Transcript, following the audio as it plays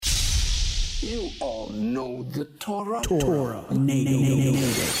You all know the Torah. Torah Native.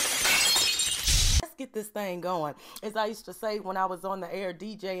 Let's get this thing going. As I used to say when I was on the air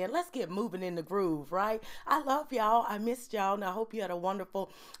DJing, let's get moving in the groove, right? I love y'all. I missed y'all, and I hope you had a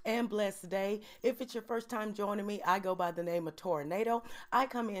wonderful and blessed day. If it's your first time joining me, I go by the name of Tornado. I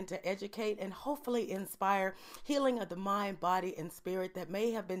come in to educate and hopefully inspire healing of the mind, body, and spirit that may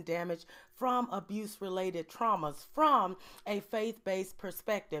have been damaged from abuse-related traumas from a faith-based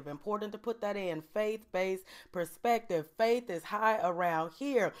perspective. Important to put that in, faith-based perspective. Faith is high around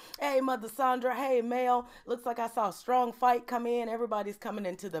here. Hey, Mother Sandra. Hey, Mel. Looks like I saw a strong fight come in. Everybody's coming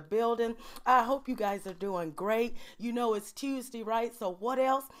into the building. I hope you guys are doing great. You know it's Tuesday, right? So what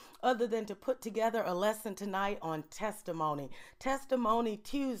else other than to put together a lesson tonight on testimony? Testimony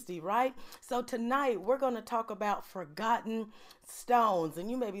Tuesday, right? So tonight we're going to talk about forgotten stones. And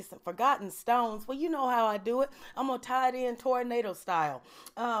you may be some forgotten stones. Well, you know how I do it. I'm going to tie it in tornado style.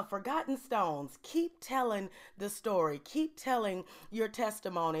 Forgotten stones. Keep telling the story. Keep telling your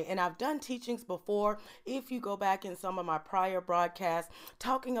testimony. And I've done teachings before, if you go back in some of my prior broadcasts,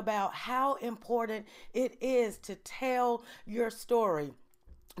 talking about how important it is to tell your story.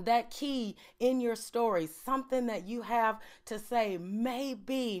 That key in your story, something that you have to say, may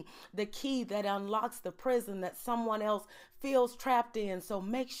be the key that unlocks the prison that someone else feels trapped in. So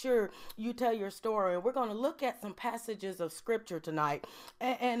make sure you tell your story. And we're going to look at some passages of scripture tonight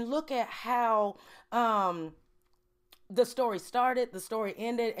and look at how the story started, the story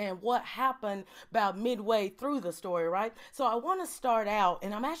ended, and what happened about midway through the story, right? So I want to start out,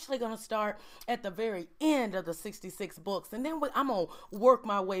 and I'm actually going to start at the very end of the 66 books, and then I'm going to work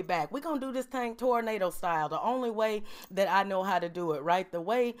my way back. We're going to do this thing tornado style, the only way that I know how to do it, right? The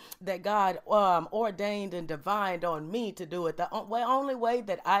way that God ordained and divined on me to do it, the only way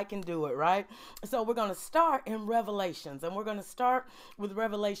that I can do it, right? So we're going to start in Revelations, and we're going to start with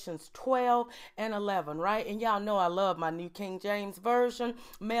Revelations 12 and 11, right? And y'all know I love my New King James Version.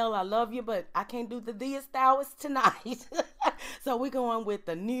 Mel, I love you, but I can't do the theist hours tonight. So we're going with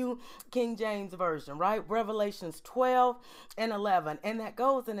the New King James Version, right? Revelations 12 and 11. And that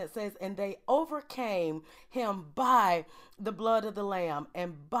goes and it says, and they overcame him by the blood of the Lamb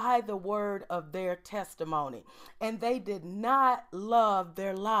and by the word of their testimony. And they did not love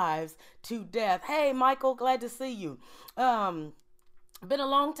their lives to death. Hey, Michael, glad to see you. Been a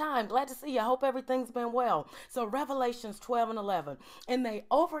long time. Glad to see you. I hope everything's been well. So Revelations 12 and 11. And they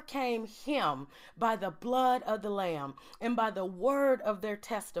overcame him by the blood of the Lamb and by the word of their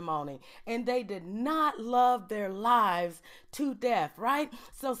testimony. And they did not love their lives to death, right?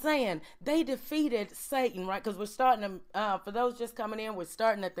 So saying they defeated Satan, right? Because we're starting to, for those just coming in, we're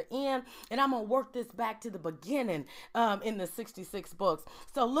starting at the end. And I'm going to work this back to the beginning in the 66 books.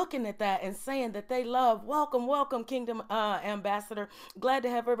 So looking at that and saying that they love, welcome, Kingdom Ambassador. Glad to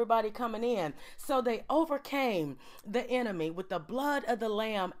have everybody coming in. So they overcame the enemy with the blood of the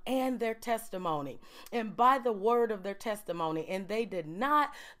Lamb and their testimony, and by the word of their testimony. And they did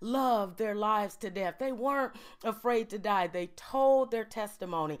not love their lives to death. They weren't afraid to die. They told their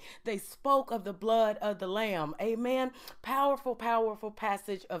testimony. They spoke of the blood of the Lamb. Amen. Powerful, powerful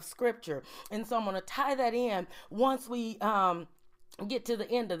passage of scripture. And so I'm going to tie that in once we get to the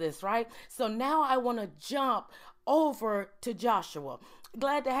end of this, right? So now I want to jump over to Joshua.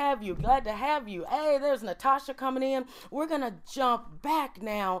 Glad to have you. Glad to have you. Hey, there's Natasha coming in. We're going to jump back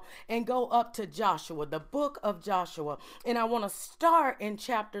now and go up to Joshua, the book of Joshua. And I want to start in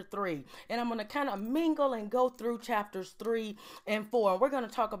chapter 3. And I'm going to kind of mingle and go through chapters 3 and 4. And we're going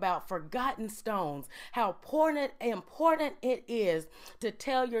to talk about forgotten stones, how important it is to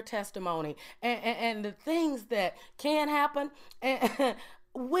tell your testimony and the things that can happen and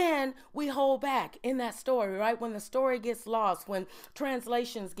when we hold back in that story, right? When the story gets lost, when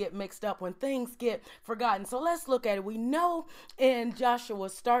translations get mixed up, when things get forgotten. So let's look at it. We know in Joshua,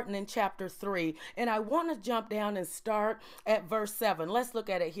 starting in chapter 3, and I want to jump down and start at verse 7. Let's look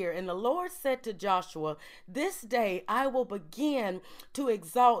at it here. And the Lord said to Joshua, this day I will begin to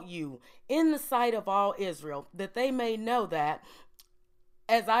exalt you in the sight of all Israel, that they may know that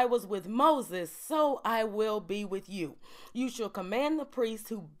as I was with Moses, so I will be with you. You shall command the priests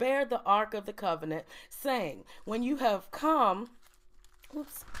who bear the ark of the covenant, saying, when you have come to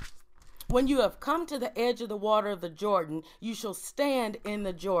the edge of the water of the Jordan, you shall stand in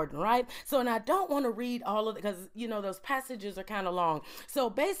the Jordan, right? So, and I don't want to read all of it because, those passages are kind of long. So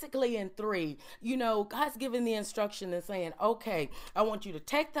basically in 3, God's giving the instruction and saying, okay, I want you to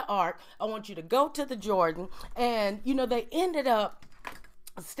take the ark. I want you to go to the Jordan. And, they ended up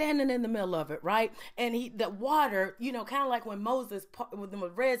standing in the middle of it, right? And the water, kind of like when when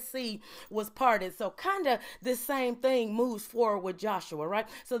the Red Sea was parted. So kind of the same thing moves forward with Joshua, right?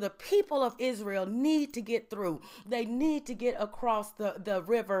 So the people of Israel need to get through. They need to get across the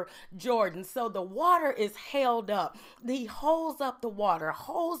river Jordan. So the water is held up. He holds up the water,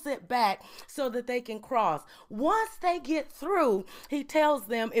 holds it back so that they can cross. Once they get through, he tells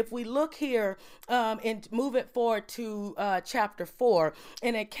them, if we look here and move it forward to chapter 4,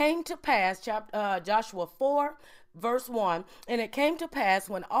 and it came to pass, Joshua 4, verse 1, and it came to pass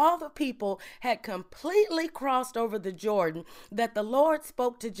when all the people had completely crossed over the Jordan, that the Lord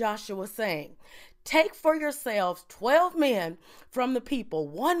spoke to Joshua, saying, take for yourselves 12 men from the people,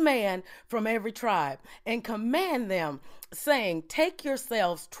 one man from every tribe, and command them, saying, take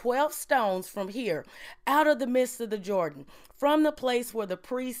yourselves 12 stones from here, out of the midst of the Jordan, from the place where the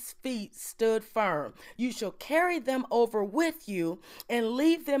priest's feet stood firm. You shall carry them over with you and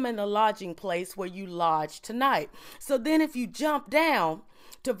leave them in the lodging place where you lodge tonight. So then if you jump down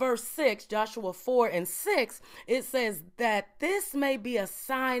to verse 6, Joshua 4 and 6, it says that this may be a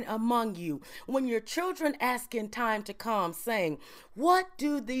sign among you when your children ask in time to come, saying, what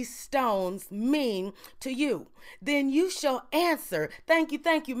do these stones mean to you? Then you shall answer. Thank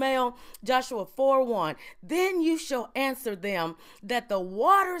you, Mel. Joshua 4:1. Then you shall answer them that the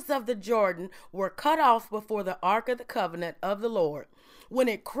waters of the Jordan were cut off before the ark of the covenant of the Lord. When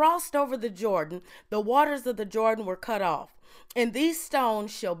it crossed over the Jordan, the waters of the Jordan were cut off. And these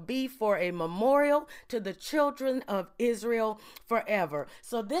stones shall be for a memorial to the children of Israel forever.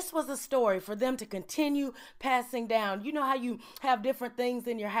 So this was a story for them to continue passing down. You know how you have different things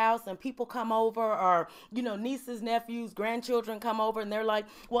in your house and people come over, or, nieces, nephews, grandchildren come over and they're like,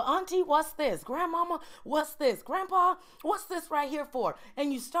 well, auntie, what's this? Grandmama, what's this? Grandpa, what's this right here for?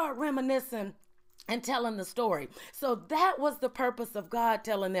 And you start reminiscing and telling the story. So that was the purpose of God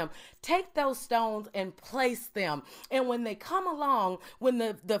telling them, take those stones and place them. And when they come along, when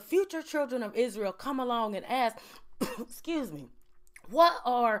the future children of Israel come along and ask, excuse me, what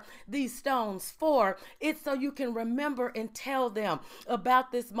are these stones for? It's so you can remember and tell them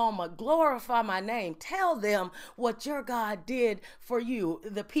about this moment. Glorify my name. Tell them what your God did for you,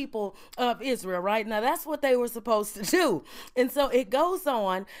 the people of Israel, right? Now, that's what they were supposed to do. And so it goes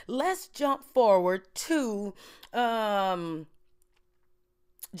on. Let's jump forward to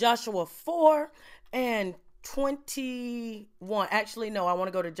Joshua 4 and 21. Actually, no, I want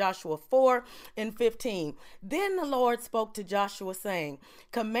to go to Joshua 4 and 15. Then the Lord spoke to Joshua, saying,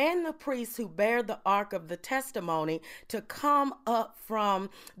 command the priests who bear the ark of the testimony to come up from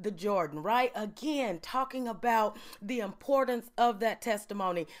the Jordan, right? Again, talking about the importance of that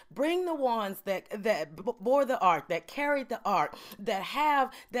testimony. Bring the ones that bore the ark, that carried the ark, that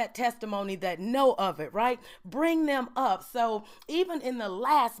have that testimony, that know of it, right? Bring them up. So even in the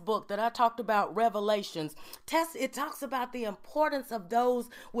last book that I talked about, Revelations, it talks about the importance of those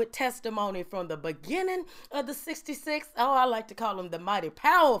with testimony from the beginning of the 66. Oh, I like to call them the mighty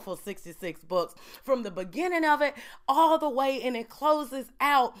powerful 66 books, from the beginning of it all the way, and it closes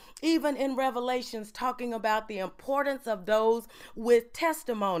out even in Revelations talking about the importance of those with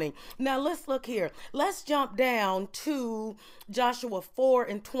testimony. Now let's look here. Let's jump down to Joshua 4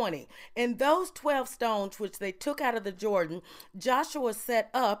 and 20. And those 12 stones which they took out of the Jordan, Joshua set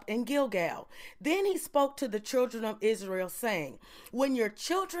up in Gilgal. Then he spoke to the children of Israel, saying, when your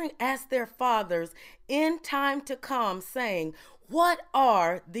children ask their fathers in time to come, saying, what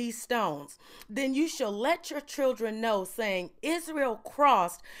are these stones? Then you shall let your children know, saying, Israel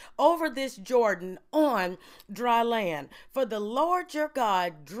crossed over this Jordan on dry land. For the Lord your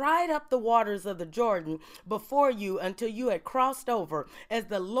God dried up the waters of the Jordan before you until you had crossed over, as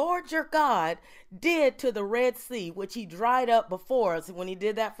the Lord your God did to the Red Sea, which he dried up before us when he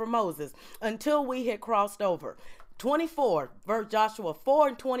did that for Moses, until we had crossed over. 24, verse Joshua 4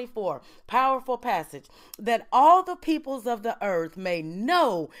 and 24, powerful passage, that all the peoples of the earth may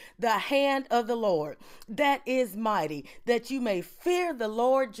know the hand of the Lord that is mighty, that you may fear the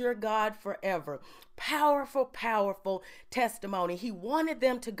Lord your God forever. Powerful, powerful testimony. He wanted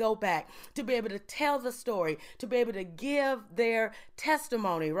them to go back, to be able to tell the story, to be able to give their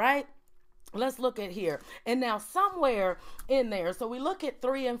testimony, right? Let's look at here. And now somewhere in there, so we look at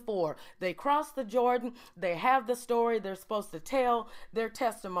 3 and 4. They cross the Jordan. They have the story. They're supposed to tell their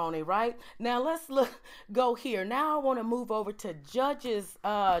testimony, right? Now let's go here. Now I want to move over to Judges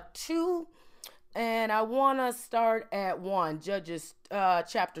 2. And I want to start at 1. Judges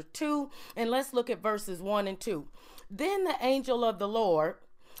chapter 2. And let's look at verses 1 and 2. Then the angel of the Lord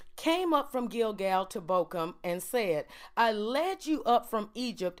came up from Gilgal to Bochum and said, I led you up from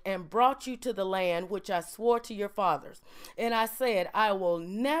Egypt and brought you to the land which I swore to your fathers. And I said, I will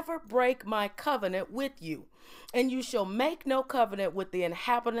never break my covenant with you. And you shall make no covenant with the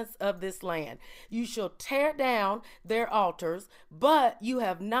inhabitants of this land. You shall tear down their altars, but you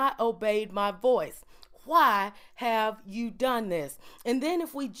have not obeyed my voice. Why have you done this? And then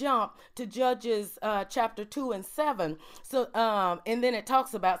if we jump to Judges chapter 2 and 7, and then it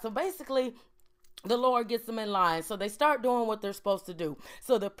talks about, so basically the Lord gets them in line. So they start doing what they're supposed to do.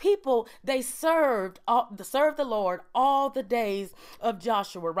 So the people, they served the Lord all the days of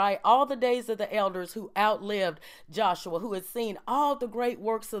Joshua, right? All the days of the elders who outlived Joshua, who had seen all the great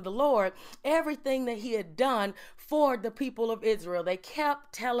works of the Lord, everything that he had done for the people of Israel. They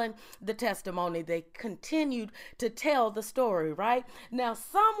kept telling the testimony. They continued to tell the story, right? Now,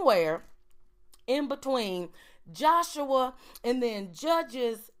 somewhere in between Joshua and then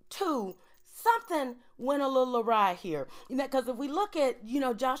Judges 2, something went a little awry here. Because if we look at,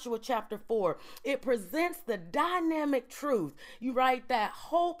 Joshua chapter 4, it presents the dynamic truth. You write that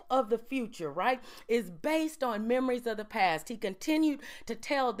hope of the future, right, is based on memories of the past. He continued to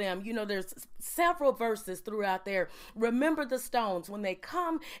tell them, there's several verses throughout there. Remember the stones. When they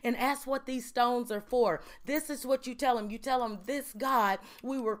come and ask what these stones are for, this is what you tell them. You tell them, this God,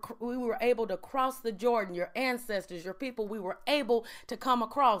 we were able to cross the Jordan, your ancestors, your people, we were able to come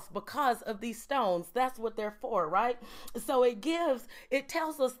across because of these stones. That's what they're for, right? So it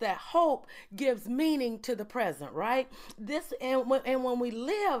tells us that hope gives meaning to the present, right? And when we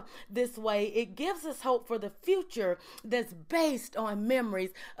live this way, it gives us hope for the future that's based on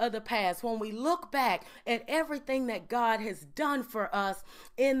memories of the past. When we look back at everything that God has done for us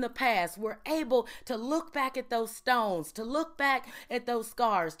in the past, we're able to look back at those stones, to look back at those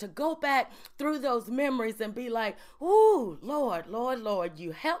scars, to go back through those memories and be like, ooh, Lord,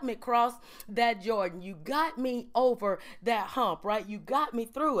 you helped me cross that Jordan. You got me over that hump, right? You got me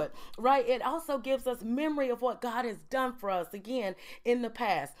through it, right? It also gives us memory of what God has done for us, again, in the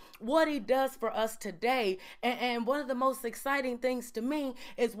past, what he does for us today. And one of the most exciting things to me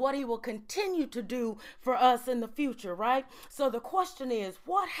is what he will continue to do for us in the future, right? So the question is,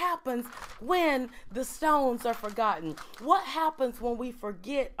 what happens when the stones are forgotten? What happens when we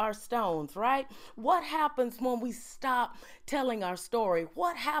forget our stones, right? What happens when we stop telling our story?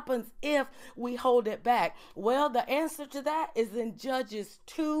 What happens if we hold it back? Well, the answer to that is in Judges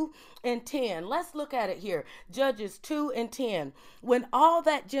 2 and 10. Let's look at it here. Judges 2 and 10. When all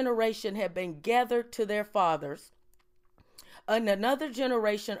that generation had been gathered to their fathers, and another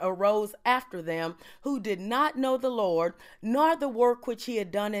generation arose after them who did not know the Lord, nor the work which he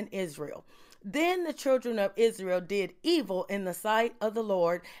had done in Israel. Then the children of Israel did evil in the sight of the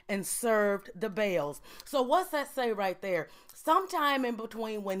Lord and served the Baals. So what's that say right there? Sometime in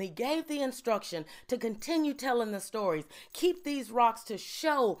between when he gave the instruction to continue telling the stories, keep these rocks to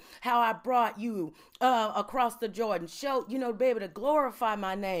show how I brought you across the Jordan, show, to be able to glorify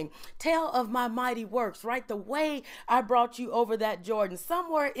my name, tell of my mighty works, right? The way I brought you over that Jordan.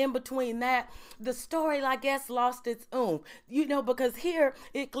 Somewhere in between that, the story, I guess, lost its oomph, because here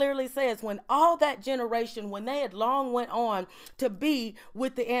it clearly says when all that generation, when they had long went on to be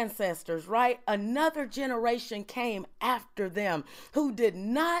with the ancestors, right? Another generation came after them who did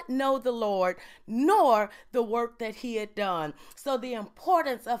not know the Lord nor the work that he had done. So the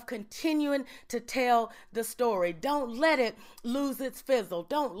importance of continuing to tell the story. Don't let it lose its fizzle.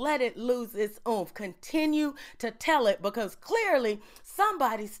 Don't let it lose its oomph. Continue to tell it, because clearly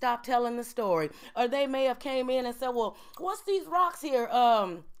somebody stopped telling the story, or they may have came in and said, well, what's these rocks here?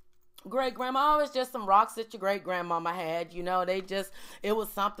 Great grandma, it's just some rocks that your great grandmama had, it was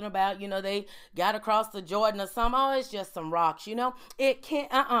something about, they got across the Jordan or something. Oh, it's just some rocks, it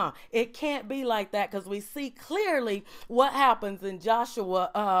can't be like that, because we see clearly what happens in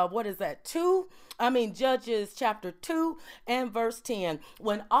Joshua, Judges chapter 2 and verse 10,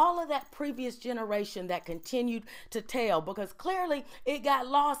 when all of that previous generation that continued to tell, because clearly it got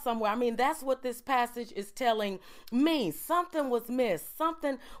lost somewhere. That's what this passage is telling me. Something was missed.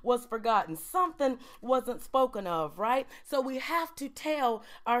 Something was forgotten. Something wasn't spoken of, right? So we have to tell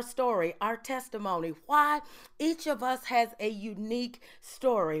our story, our testimony. Why? Each of us has a unique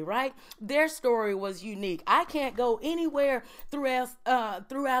story, right? Their story was unique. I can't go anywhere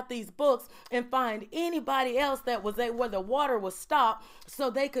throughout these books and find anybody else that was where the water was stopped so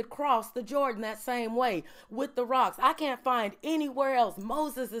they could cross the Jordan that same way with the rocks. I can't find anywhere else.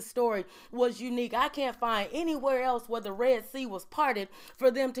 Moses' story was unique. I can't find anywhere else where the Red Sea was parted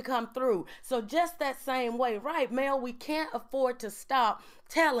for them to come through. So just that same way, right, Mel, we can't afford to stop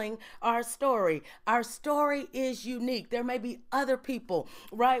telling our story. Our story is unique. There may be other people,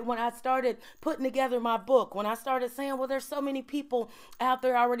 right? When I started putting together my book, when I started saying, well, there's so many people out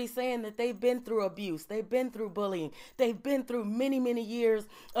there already saying that they've been through abuse, they've been through bullying, they've been through many, many years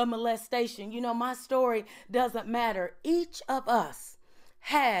of molestation. You know, my story doesn't matter. Each of us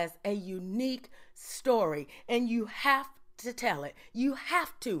has a unique story, and you have to tell it. You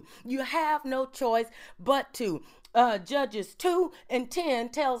have to. You have no choice but to. Judges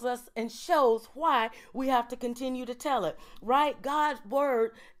 2:10 tells us and shows why we have to continue to tell it, right? God's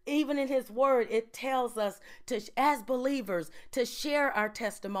word, even in his word, it tells us to, as believers, to share our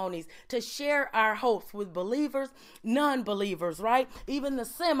testimonies, to share our hopes with believers, non-believers, right? Even the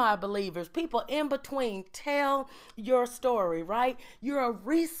semi-believers, people in between. Tell your story, right? You're a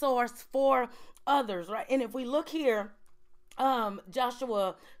resource for others, right? And if we look here,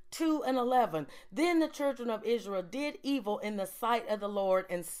 Joshua 2:11, then the children of Israel did evil in the sight of the Lord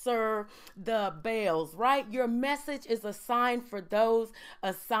and served the Baals, right? Your message is a sign for those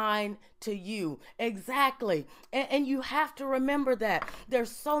assigned to you. Exactly. And you have to remember that. There's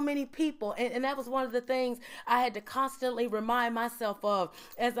so many people. And that was one of the things I had to constantly remind myself of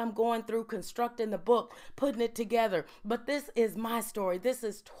as I'm going through constructing the book, putting it together. But this is my story. This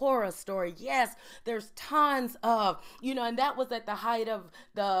is Torah's story. Yes, there's tons of, and that was at the height of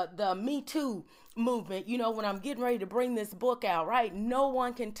the Me Too movement, when I'm getting ready to bring this book out, right? No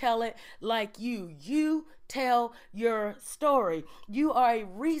one can tell it like you. You tell your story. You are a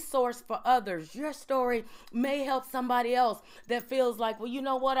resource for others. Your story may help somebody else that feels like, well, you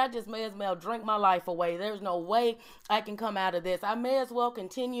know what? I just may as well drink my life away. There's no way I can come out of this. I may as well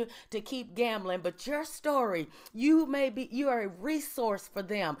continue to keep gambling. But your story, you are a resource for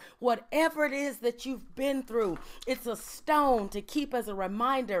them. Whatever it is that you've been through, it's a stone to keep as a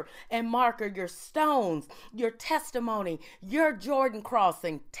reminder and marker. Your stones, your testimony, your Jordan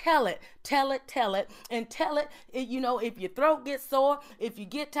crossing. Tell it, and tell it, if your throat gets sore, if you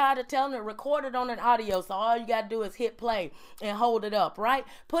get tired of telling it, record it on an audio. So all you got to do is hit play and hold it up, right?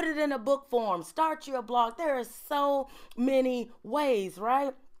 Put it in a book form, start your blog. There are so many ways,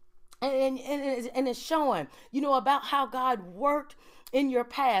 right? And it's showing, about how God worked in your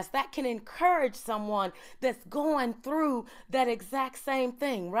past. That can encourage someone that's going through that exact same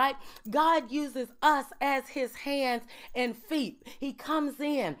thing, right? God uses us as his hands and feet. He comes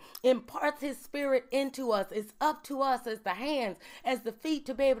in, imparts his spirit into us. It's up to us as the hands, as the feet,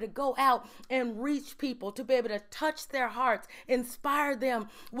 to be able to go out and reach people, to be able to touch their hearts, inspire them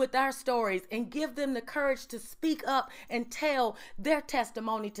with our stories, and give them the courage to speak up and tell their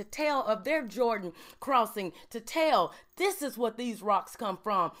testimony, to tell of their Jordan crossing, to tell, this is what these rocks come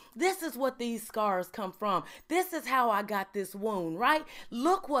from. This is what these scars come from. This is how I got this wound, right?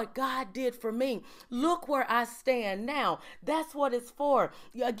 Look what God did for me. Look where I stand now. That's what it's for.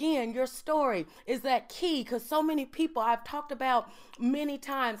 Again, your story is that key, because so many people, I've talked about many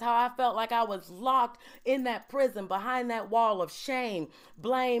times how I felt like I was locked in that prison behind that wall of shame,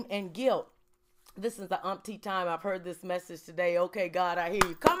 blame, and guilt. This is the umpteenth time I've heard this message today. Okay, God, I hear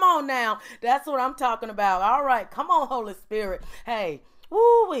you. Come on now. That's what I'm talking about. All right. Come on, Holy Spirit. Hey.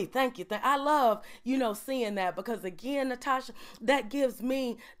 Woo-wee, thank you. I love, seeing that, because again, Natasha, that gives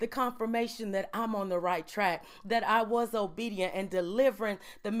me the confirmation that I'm on the right track, that I was obedient and delivering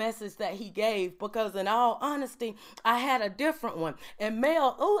the message that he gave, because in all honesty, I had a different one. And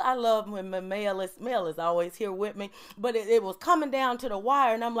Mel, I love when Mel is always here with me, but it was coming down to the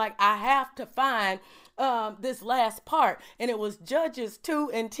wire, and I'm like, I have to find this last part, and it was Judges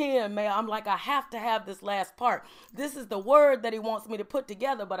 2:10. I'm like, I have to have this last part. This is the word that he wants me to put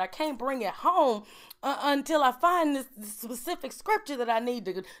together, but I can't bring it home until I find this specific scripture that I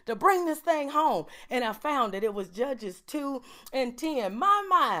need to bring this thing home. And I found it. It was Judges 2:10.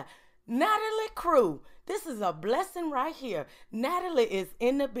 My, Natalie Crew. This is a blessing right here. Natalie is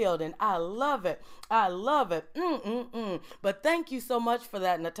in the building. I love it. I love it. But thank you so much for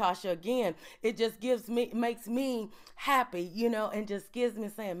that, Natasha. Again, it just makes me happy, and just gives me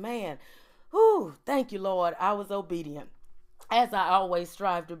saying, man, thank you, Lord. I was obedient, as I always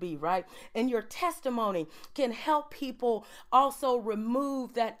strive to be, right? And your testimony can help people also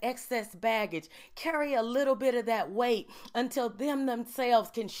remove that excess baggage, carry a little bit of that weight until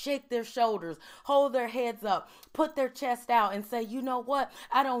themselves can shake their shoulders, hold their heads up, put their chest out and say, you know what?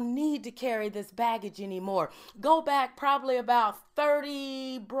 I don't need to carry this baggage anymore. Go back probably about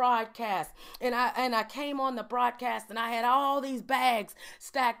 30 broadcasts, and I came on the broadcast and I had all these bags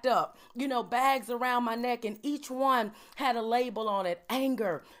stacked up, bags around my neck, and each one had a label on it: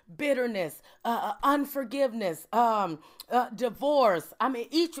 anger, bitterness, unforgiveness, divorce. I mean,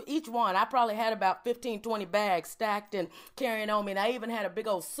 each one, I probably had about 15, 20 bags stacked and carrying on me. And I even had a big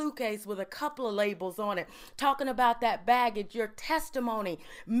old suitcase with a couple of labels on it, talking about that baggage. Your testimony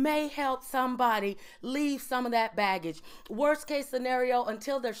may help somebody leave some of that baggage. Worst case scenario,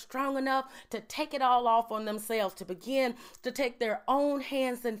 until they're strong enough to take it all off on themselves, to begin to take their own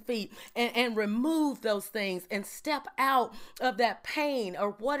hands and feet and remove those things and step out of that pain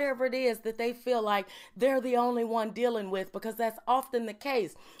or whatever it is that they feel like they're the only one dealing with, because that's often the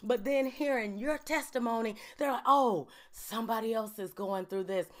case. But then hearing your testimony, they're like, oh, somebody else is going through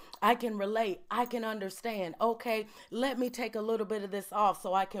this. I can relate. I can understand. Okay, let me take a little bit of this off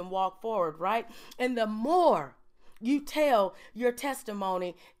so I can walk forward, right? And the more you tell your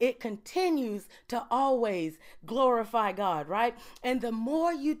testimony, it continues to always glorify God, right? And the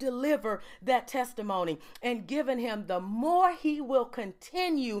more you deliver that testimony and giving him, the more he will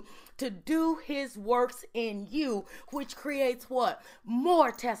continue to do his works in you, which creates what?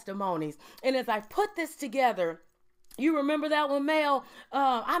 More testimonies. And as I put this together, you remember that one, Mel?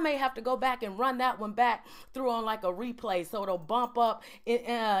 I may have to go back and run that one back through on like a replay, so it'll bump up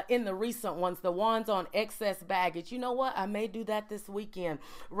in the recent ones, the ones on excess baggage. You know what? I may do that this weekend,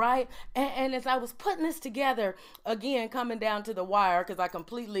 right? And as I was putting this together, again, coming down to the wire, because I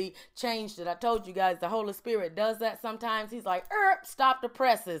completely changed it. I told you guys the Holy Spirit does that sometimes. He's like, stop the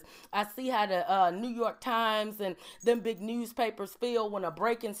presses. I see how the New York Times and them big newspapers feel when a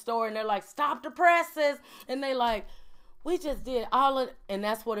breaking story, and they're like, stop the presses. And they like, we just did all of, and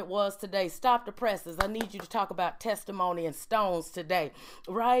that's what it was today. Stop the presses. I need you to talk about testimony and stones today,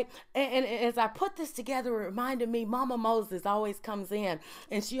 right? And as I put this together, it reminded me, Mama Moses always comes in,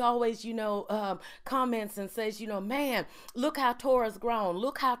 and she always, comments and says, man, look how Torah's grown.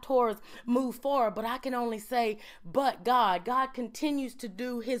 Look how Torah's moved forward. But I can only say, but God continues to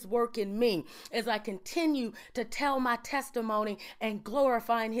do his work in me as I continue to tell my testimony and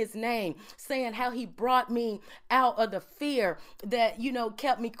glorifying his name, saying how he brought me out of the fear that,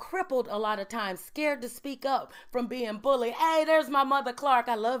 kept me crippled a lot of times, scared to speak up from being bullied. Hey, there's my Mother Clark.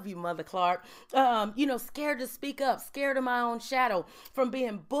 I love you, Mother Clark. Scared to speak up, scared of my own shadow, from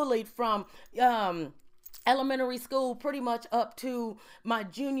being bullied from, elementary school pretty much up to my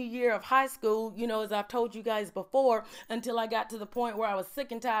junior year of high school, as I've told you guys before, until I got to the point where I was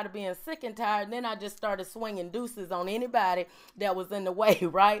sick and tired of being sick and tired. And then I just started swinging deuces on anybody that was in the way,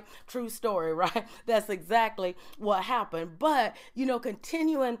 right? True story, right? That's exactly what happened. But,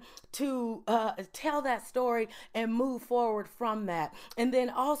 continuing to tell that story and move forward from that. And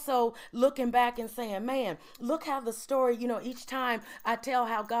then also looking back and saying, man, look how the story, each time I tell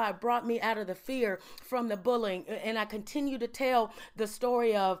how God brought me out of the fear from the bullying, and I continue to tell the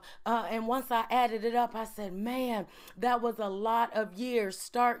story of, and once I added it up, I said, man, that was a lot of years,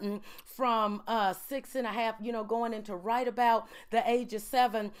 starting from 6.5, going into right about the age of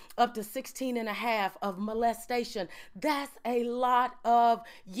 7 up to 16.5 of molestation. That's a lot of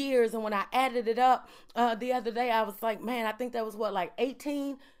years. And when I added it up the other day, I was like, man, I think that was about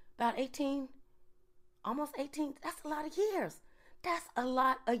 18, almost 18. That's a lot of years. That's a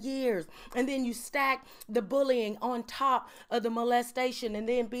lot of years. And then you stack the bullying on top of the molestation, and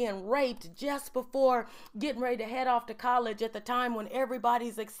then being raped just before getting ready to head off to college at the time when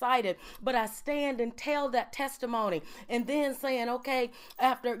everybody's excited. But I stand and tell that testimony, and then saying, okay,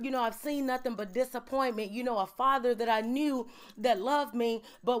 after, I've seen nothing but disappointment, a father that I knew that loved me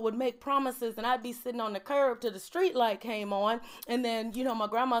but would make promises, and I'd be sitting on the curb till the street light came on, and then, my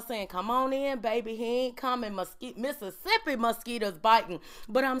grandma saying, come on in, baby, he ain't coming, Mississippi mosquitoes biting,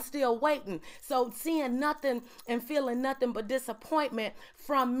 but I'm still waiting. So seeing nothing and feeling nothing but disappointment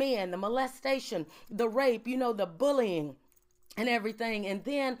from men, the molestation, the rape, the bullying and everything. And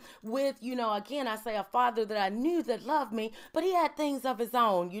then with, again, I say a father that I knew that loved me, but he had things of his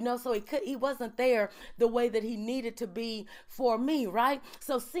own, so he wasn't there the way that he needed to be for me, right?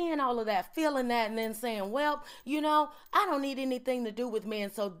 So seeing all of that, feeling that, and then saying, well, I don't need anything to do with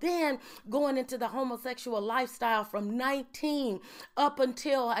men. So then going into the homosexual lifestyle from 19 up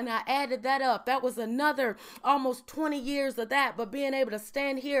until, and I added that up, that was another almost 20 years of that. But being able to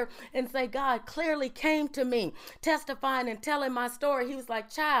stand here and say, God clearly came to me, testifying and telling my story. He was like,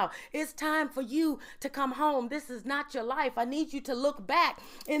 child, it's time for you to come home. This is not your life. I need you to look back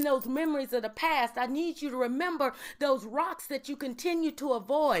in those memories of the past. I need you to remember those rocks that you continue to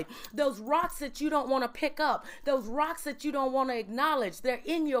avoid, those rocks that you don't want to pick up, those rocks that you don't want to acknowledge. They're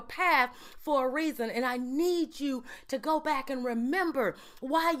in your path for a reason. And I need you to go back and remember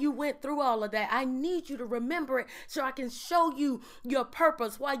why you went through all of that. I need you to remember it so I can show you your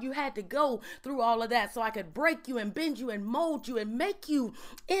purpose, why you had to go through all of that, so I could break you and bend you and mold mold you and make you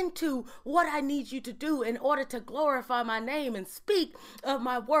into what I need you to do in order to glorify my name and speak of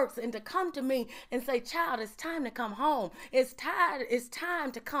my works, and to come to me and say, child, it's time to come home. It's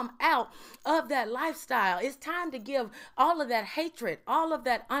time to come out of that lifestyle. It's time to give all of that hatred, all of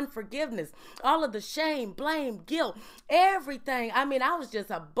that unforgiveness, all of the shame, blame, guilt, everything. I mean, I was just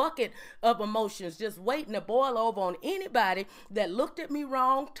a bucket of emotions just waiting to boil over on anybody that looked at me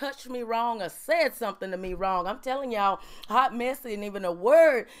wrong, touched me wrong, or said something to me wrong. I'm telling y'all, hot mess isn't even a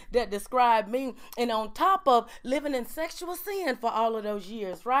word that described me. And on top of living in sexual sin for all of those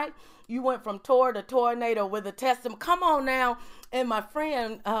years, right? You went from Tor to tornado with a testimony. Come on now. And my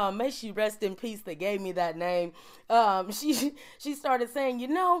friend, may she rest in peace, that gave me that name. She started saying, you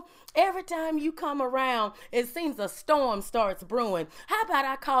know, every time you come around, it seems a storm starts brewing. How about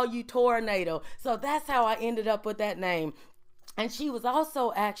I call you Tornado? So that's how I ended up with that name. And she was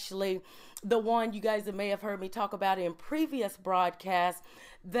also actually the one you guys may have heard me talk about in previous broadcasts,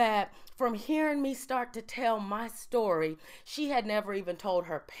 that from hearing me start to tell my story, she had never even told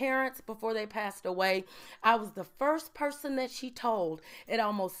her parents before they passed away. I was the first person that she told at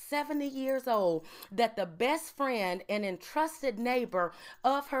almost 70 years old that the best friend and entrusted neighbor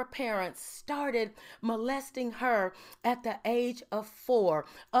of her parents started molesting her at the age of 4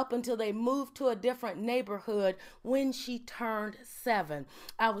 up until they moved to a different neighborhood when she turned 7.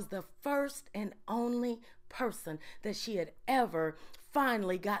 I was the first and only person that she had ever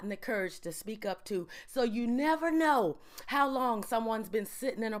finally gotten the courage to speak up to. So you never know how long someone's been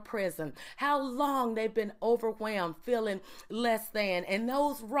sitting in a prison, how long they've been overwhelmed, feeling less than. And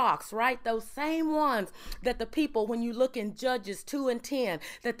those rocks, right? Those same ones that the people, when you look in Judges 2 and 10,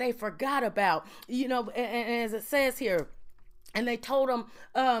 that they forgot about, you know, and as it says here, and they told them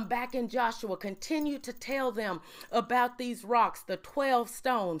back in Joshua, continue to tell them about these rocks, the 12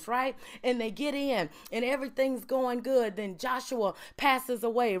 stones, right? And they get in and everything's going good. Then Joshua passes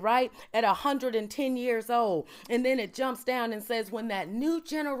away, right? At 110 years old. And then it jumps down and says, when that new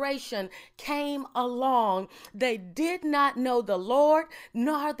generation came along, they did not know the Lord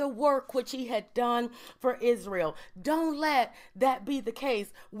nor the work which he had done for Israel. Don't let that be the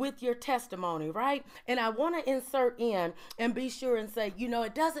case with your testimony, right? And I want to insert in and be sure and say, you know,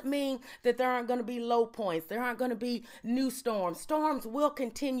 it doesn't mean that there aren't going to be low points. There aren't going to be new storms. Storms will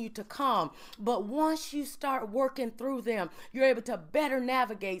continue to come. But once you start working through them, you're able to better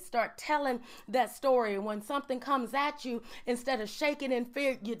navigate, start telling that story. And when something comes at you, instead of shaking in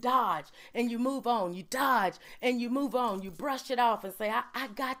fear, you dodge and you move on. You dodge and you move on. You brush it off and say, I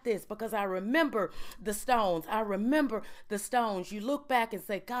got this because I remember the stones. I remember the stones. You look back and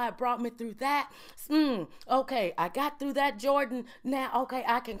say, God brought me through that. Okay, I got through that, Jordan. Now, okay,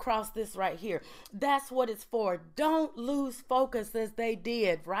 I can cross this right here. That's what it's for. Don't lose focus as they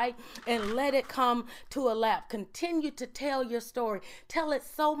did, right? And let it come to a lap. Continue to tell your story. Tell it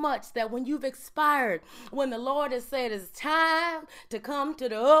so much that when you've expired, when the Lord has said it's time to come to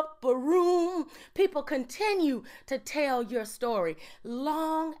the upper room, people continue to tell your story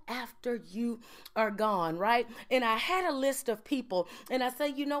long after you are gone, right? And I had a list of people, and I say,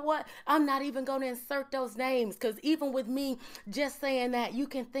 you know what? I'm not even going to insert those names, because even with me just saying that, you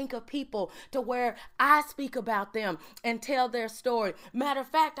can think of people to where I speak about them and tell their story. Matter of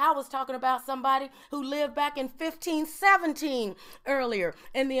fact, I was talking about somebody who lived back in 1517 earlier,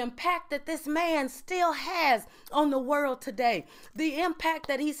 and the impact that this man still has on the world today. The impact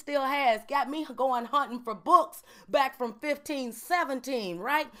that he still has got me going hunting for books back from 1517,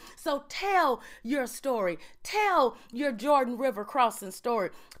 right? So tell your story. Tell your Jordan River crossing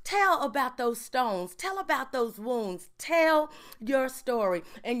story. Tell about those stones. Tell about those wounds. Tell your story.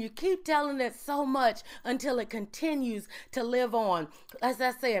 And you keep telling it so much until it continues to live on. As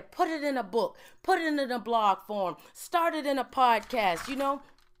I said, put it in a book. Put it in a blog form. Start it in a podcast, you know.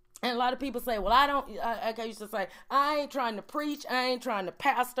 And a lot of people say, well, I used to say, I ain't trying to preach. I ain't trying to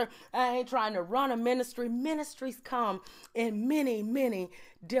pastor. I ain't trying to run a ministry. Ministries come in many, many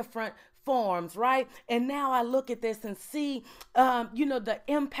different forms, right? And now I look at this and see, the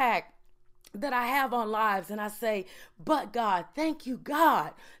impact that I have on lives. And I say, but God, thank you,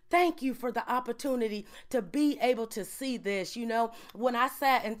 God. Thank you for the opportunity to be able to see this. You know, when I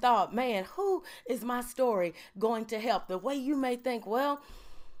sat and thought, man, who is my story going to help? The way you may think, well,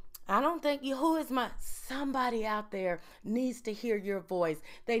 I don't think you, who is my, somebody out there needs to hear your voice.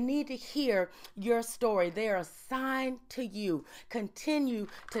 They need to hear your story. They're assigned to you. Continue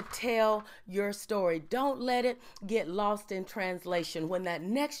to tell your story. Don't let it get lost in translation. When that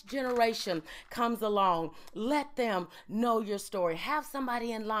next generation comes along, let them know your story. Have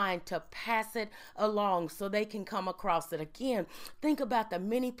somebody in line to pass it along so they can come across it. Again, think about the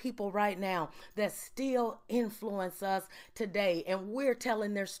many people right now that still influence us today, and we're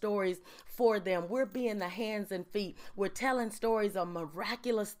telling their stories for them. We're being the hands and feet. We're telling stories of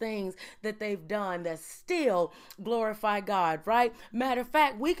miraculous things that they've done that still glorify God, right? Matter of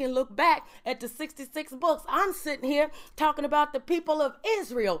fact, we can look back at the 66 books. I'm sitting here talking about the people of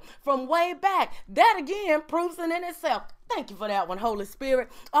Israel from way back. That again proves it in itself. Thank you for that one, Holy Spirit.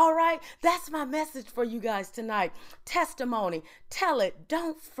 All right, that's my message for you guys tonight. Testimony. Tell it.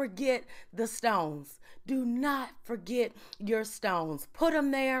 Don't forget the stones. Do not forget your stones. Put them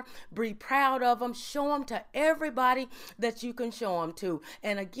there. Be proud of them. Show them to everybody that you can show them to.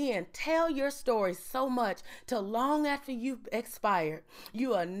 And again, tell your story so much till long after you've expired.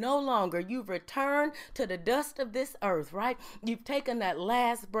 You are no longer, you've returned to the dust of this earth, right? You've taken that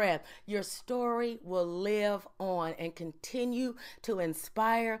last breath. Your story will live on and continue to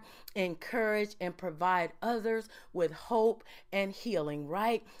inspire, encourage, and provide others with hope and healing,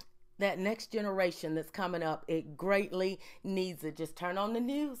 right? That next generation that's coming up, it greatly needs it. Just turn on the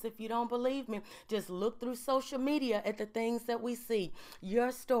news if you don't believe me. Just look through social media at the things that we see.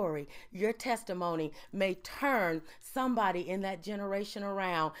 Your story, your testimony may turn somebody in that generation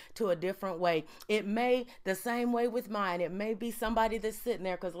around to a different way. It may, the same way with mine, it may be somebody that's sitting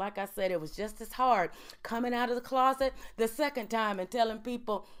there, because like I said, it was just as hard coming out of the closet the second time and telling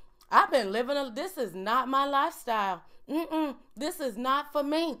people, I've been living, this is not my lifestyle. This is not for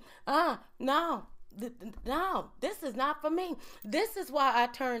me. No, this is not for me. This is why I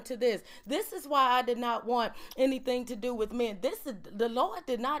turned to this. This is why I did not want anything to do with men. This is, the Lord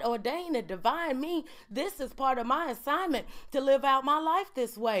did not ordain and divine me. This is part of my assignment to live out my life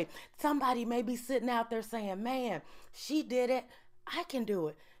this way. Somebody may be sitting out there saying, man, she did it. I can do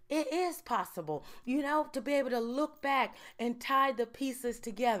it. It is possible, to be able to look back and tie the pieces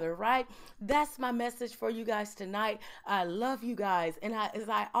together, right? That's my message for you guys tonight. I love you guys. And as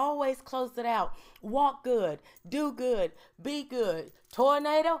I always close it out, walk good, do good, be good.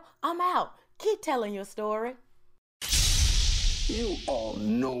 Tornado, I'm out. Keep telling your story. You all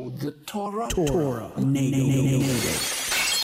know the Torah. Torah. Native.